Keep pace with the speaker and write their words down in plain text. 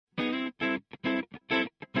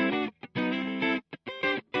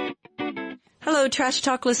Hello, Trash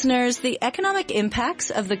Talk listeners. The economic impacts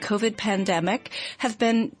of the COVID pandemic have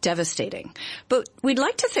been devastating. But we'd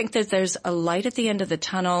like to think that there's a light at the end of the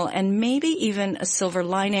tunnel and maybe even a silver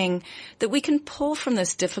lining that we can pull from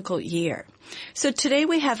this difficult year. So today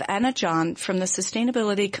we have Anna John from the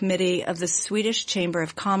Sustainability Committee of the Swedish Chamber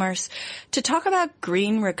of Commerce to talk about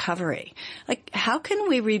green recovery. Like, how can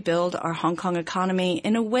we rebuild our Hong Kong economy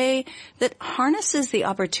in a way that harnesses the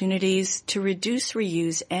opportunities to reduce,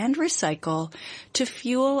 reuse, and recycle to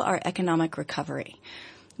fuel our economic recovery?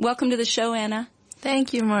 Welcome to the show, Anna.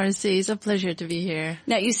 Thank you, Marcy. It's a pleasure to be here.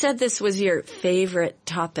 Now, you said this was your favorite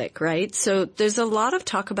topic, right? So there's a lot of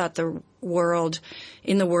talk about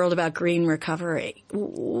in the world about green recovery.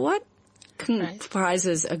 What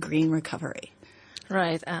comprises a green recovery?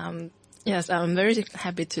 Right. Yes, I'm very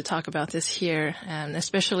happy to talk about this here, and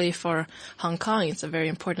especially for Hong Kong, it's a very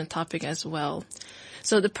important topic as well.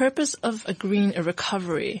 So the purpose of a green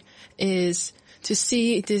recovery is to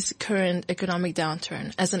see this current economic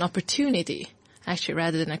downturn as an opportunity, actually,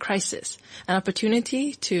 rather than a crisis. An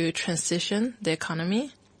opportunity to transition the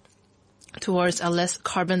economy towards a less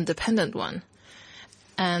carbon-dependent one.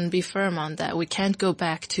 And be firm on that. We can't go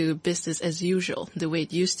back to business as usual, the way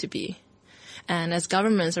it used to be. And as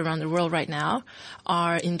governments around the world right now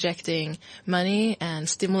are injecting money and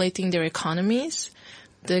stimulating their economies,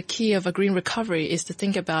 the key of a green recovery is to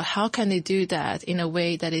think about how can they do that in a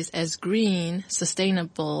way that is as green,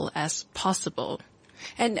 sustainable as possible.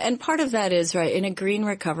 And part of that is, right, in a green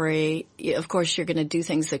recovery, of course, you're going to do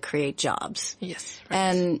things that create jobs. Yes. Right.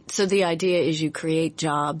 And so the idea is you create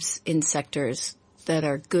jobs in sectors that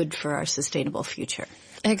are good for our sustainable future.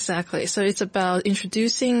 Exactly. So it's about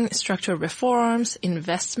introducing structural reforms,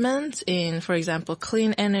 investment in, for example,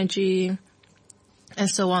 clean energy, and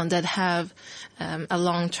so on, that have a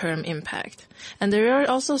long-term impact. And there are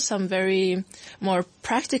also some very more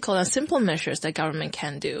practical and simple measures that government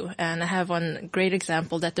can do. And I have one great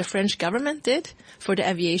example that the French government did for the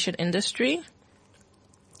aviation industry.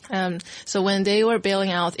 So when they were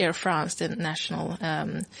bailing out Air France, the national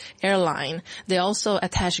airline, they also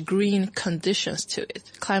attached green conditions to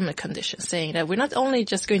it, climate conditions, saying that we're not only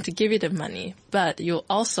just going to give you the money, but you'll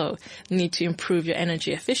also need to improve your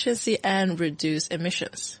energy efficiency and reduce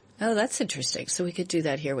emissions. Oh, that's interesting. So we could do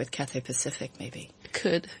that here with Cathay Pacific, maybe.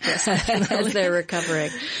 Could, yes. As they're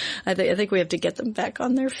recovering. I think we have to get them back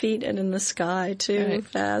on their feet and in the sky too, right,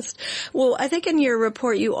 fast. Well, I think in your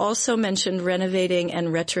report you also mentioned renovating and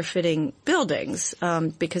retrofitting buildings,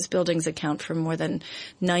 because buildings account for more than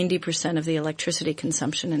 90% of the electricity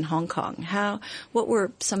consumption in Hong Kong. What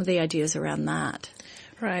were some of the ideas around that?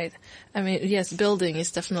 Right. I mean, yes, building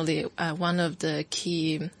is definitely one of the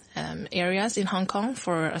key areas in Hong Kong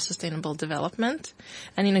for a sustainable development.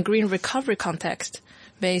 And in a green recovery context,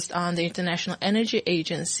 based on the International Energy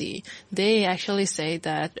Agency, they actually say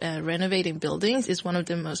that renovating buildings is one of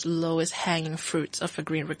the most lowest hanging fruits of a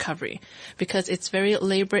green recovery, because it's very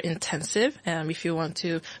labor intensive. If you want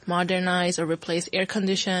to modernize or replace air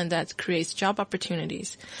condition, that creates job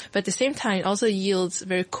opportunities. But at the same time, it also yields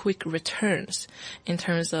very quick returns in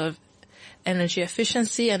terms of energy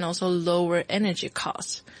efficiency and also lower energy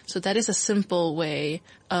costs. So that is a simple way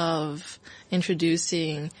of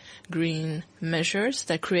introducing green measures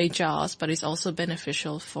that create jobs, but is also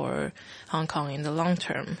beneficial for Hong Kong in the long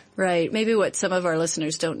term. Right. Maybe what some of our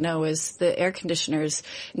listeners don't know is the air conditioners.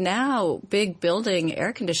 Now, big building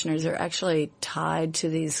air conditioners are actually tied to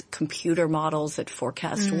these computer models that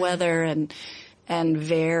forecast weather and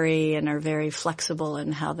vary and are very flexible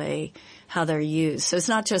in how they're used. So it's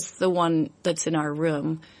not just the one that's in our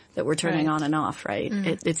room that we're turning on and off, right?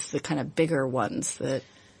 It's the kind of bigger ones that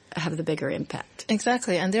have the bigger impact.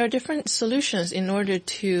 Exactly. And there are different solutions in order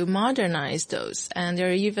to modernize those. And there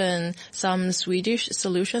are even some Swedish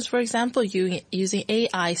solutions, for example, using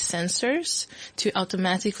AI sensors to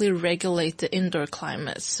automatically regulate the indoor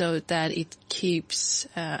climate so that it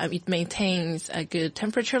it maintains a good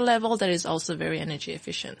temperature level that is also very energy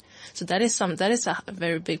efficient. So that is a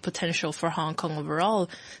very big potential for Hong Kong overall,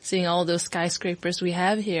 seeing all those skyscrapers we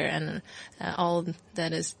have here and all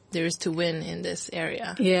that there is to win in this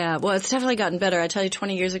area. Yeah, well, it's definitely gotten better. I tell you,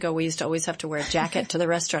 20 years ago, we used to always have to wear a jacket to the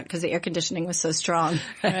restaurant because the air conditioning was so strong.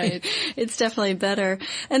 Right. It's definitely better.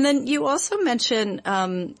 And then you also mentioned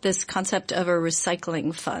this concept of a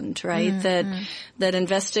recycling fund, right? That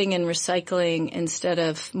investing in recycling instead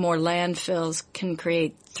of more landfills can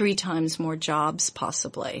create 3 times more jobs,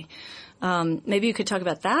 possibly. Maybe you could talk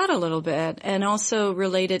about that a little bit, and also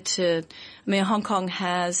relate it to, Hong Kong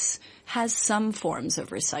has some forms of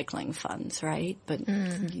recycling funds, right? But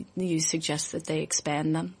you suggest that they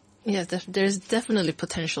expand them? Yes, there's definitely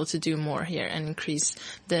potential to do more here and increase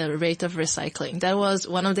the rate of recycling. That was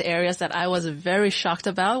one of the areas that I was very shocked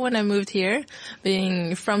about when I moved here,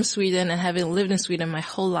 being from Sweden and having lived in Sweden my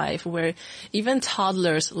whole life, where even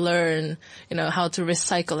toddlers learn, how to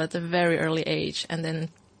recycle at a very early age. And then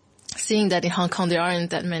seeing that in Hong Kong there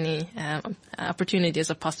aren't that many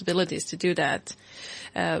opportunities or possibilities to do that.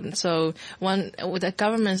 So what the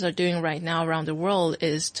governments are doing right now around the world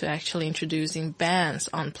is to actually introducing bans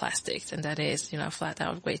on plastics, and that is, flat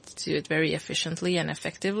out ways to do it very efficiently and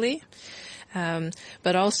effectively.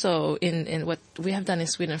 But also in what we have done in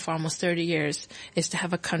Sweden for almost 30 years is to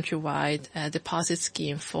have a countrywide deposit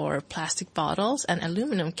scheme for plastic bottles and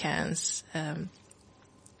aluminum cans,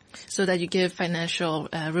 so that you give financial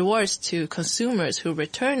rewards to consumers who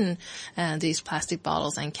return these plastic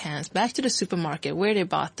bottles and cans back to the supermarket where they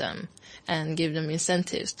bought them, and give them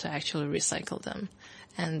incentives to actually recycle them.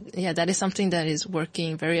 And that is something that is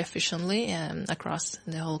working very efficiently across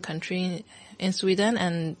the whole country in Sweden,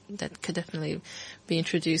 and that could definitely be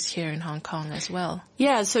introduced here in Hong Kong as well.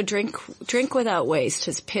 Yeah, so Drink Without Waste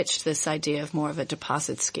has pitched this idea of more of a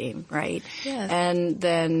deposit scheme, right? Yes. And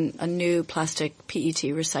then a new plastic PET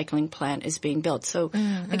recycling plant is being built. So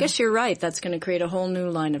I guess you're right. That's going to create a whole new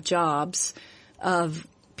line of jobs of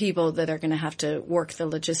people that are going to have to work the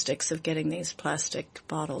logistics of getting these plastic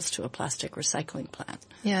bottles to a plastic recycling plant.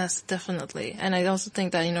 Yes, definitely. And I also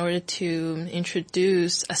think that in order to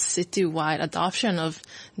introduce a citywide adoption of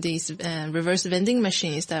these reverse vending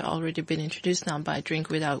machines that have already been introduced now by Drink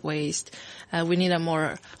Without Waste, we need a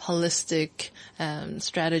more holistic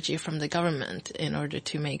strategy from the government in order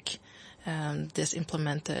to make this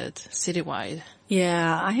implemented citywide.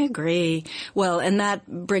 Yeah, I agree. Well, and that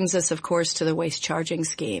brings us, of course, to the waste charging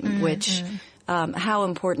scheme, which, how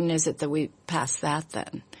important is it that we pass that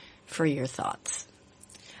then, for your thoughts?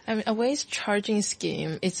 I mean, a waste charging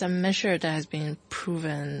scheme, it's a measure that has been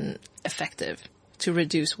proven effective to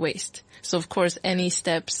reduce waste. So, of course, any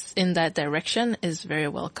steps in that direction is very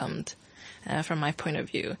welcomed. From my point of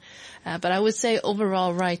view. But I would say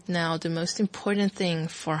overall right now, the most important thing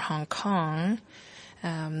for Hong Kong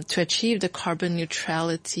to achieve the carbon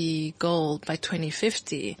neutrality goal by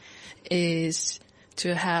 2050 is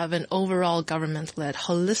to have an overall government-led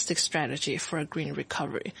holistic strategy for a green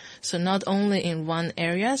recovery. So not only in one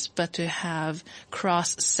areas, but to have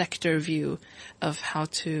cross-sector view of how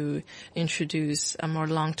to introduce a more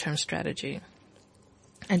long-term strategy.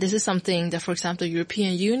 And this is something that, for example, the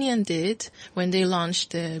European Union did when they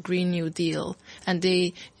launched the Green New Deal, and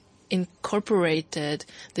they incorporated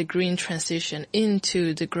the green transition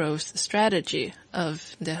into the growth strategy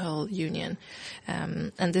of the whole union.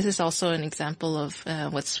 And this is also an example of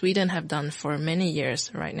what Sweden have done for many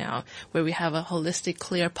years right now, where we have a holistic,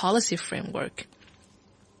 clear policy framework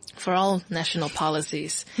for all national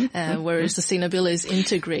policies, where sustainability is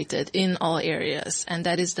integrated in all areas, and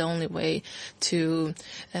that is the only way to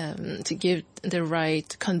give the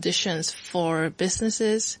right conditions for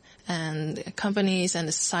businesses and companies and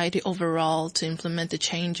the society overall to implement the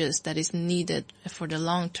changes that is needed for the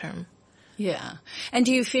long term. Yeah. And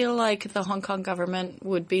do you feel like the Hong Kong government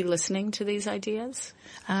would be listening to these ideas?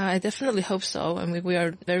 I definitely hope so. I mean, we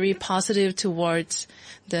are very positive towards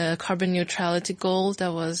the carbon neutrality goal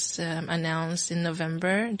that was announced in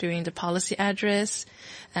November during the policy address,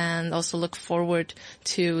 and also look forward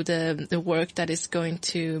to the work that is going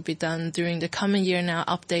to be done during the coming year now,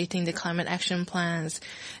 updating the climate action plans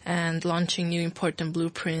and launching new important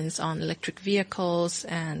blueprints on electric vehicles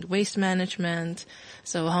and waste management.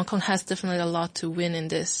 So Hong Kong has definitely a lot to win in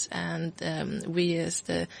this, and we as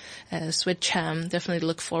the SWIDCHAM definitely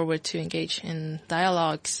look forward to engage in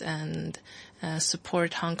dialogues and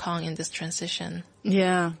support Hong Kong in this transition.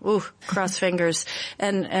 Yeah. Ooh, cross fingers.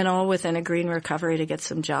 And all within a green recovery to get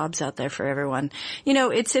some jobs out there for everyone. You know,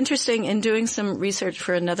 it's interesting in doing some research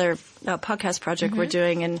for another podcast project we're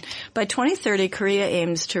doing, and by 2030, Korea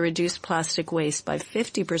aims to reduce plastic waste by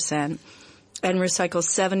 50%. And recycle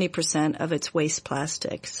 70% of its waste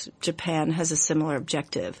plastics. Japan has a similar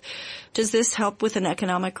objective. Does this help with an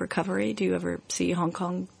economic recovery? Do you ever see Hong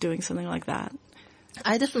Kong doing something like that?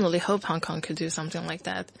 I definitely hope Hong Kong could do something like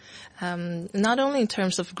that. Not only in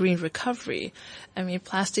terms of green recovery. I mean,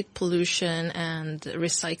 plastic pollution and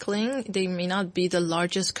recycling, they may not be the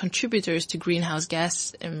largest contributors to greenhouse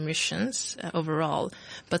gas emissions overall,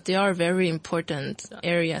 but they are very important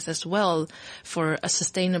areas as well for a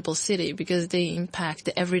sustainable city, because they impact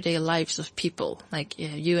the everyday lives of people like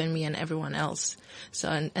you and me and everyone else. So,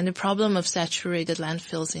 and the problem of saturated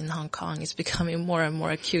landfills in Hong Kong is becoming more and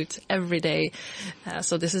more acute every day.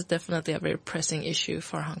 So this is definitely a very pressing issue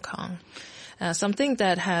for Hong Kong. Something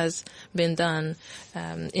that has been done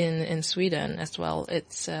in Sweden as well.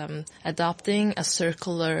 It's adopting a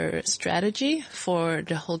circular strategy for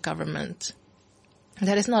the whole government.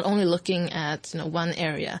 That is not only looking at one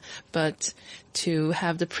area, but to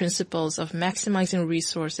have the principles of maximizing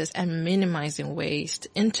resources and minimizing waste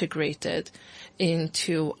integrated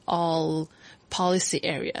into all policy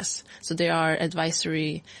areas. So there are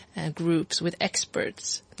advisory groups with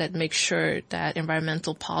experts that make sure that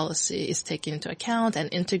environmental policy is taken into account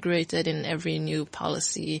and integrated in every new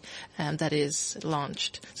policy that is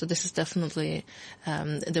launched. So this is definitely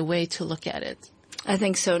the way to look at it. I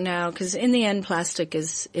think so now, because in the end, plastic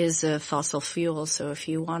is a fossil fuel. So if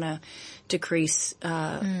you want to decrease,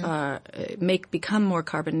 become more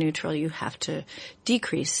carbon neutral, you have to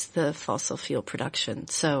decrease the fossil fuel production.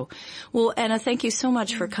 So, well, Anna, thank you so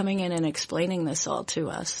much for coming in and explaining this all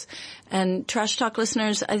to us. And Trash Talk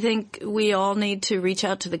listeners, I think we all need to reach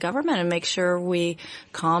out to the government and make sure we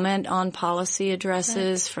comment on policy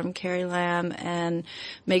addresses from Carrie Lam and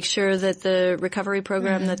make sure that the recovery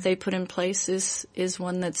program that they put in place is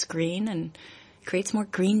one that's green and creates more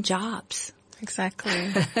green jobs. Exactly.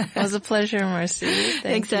 It was a pleasure, Marcy.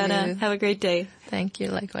 Thanks, Anna. Have a great day. Thank you.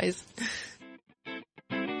 Likewise.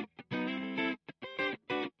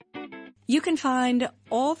 You can find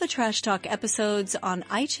all the Trash Talk episodes on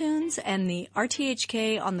iTunes and the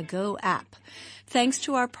RTHK On The Go app. Thanks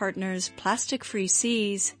to our partners, Plastic Free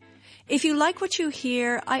Seas. If you like what you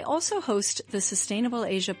hear, I also host the Sustainable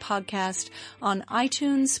Asia podcast on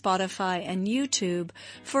iTunes, Spotify, and YouTube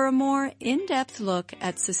for a more in-depth look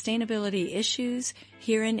at sustainability issues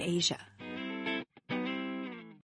here in Asia.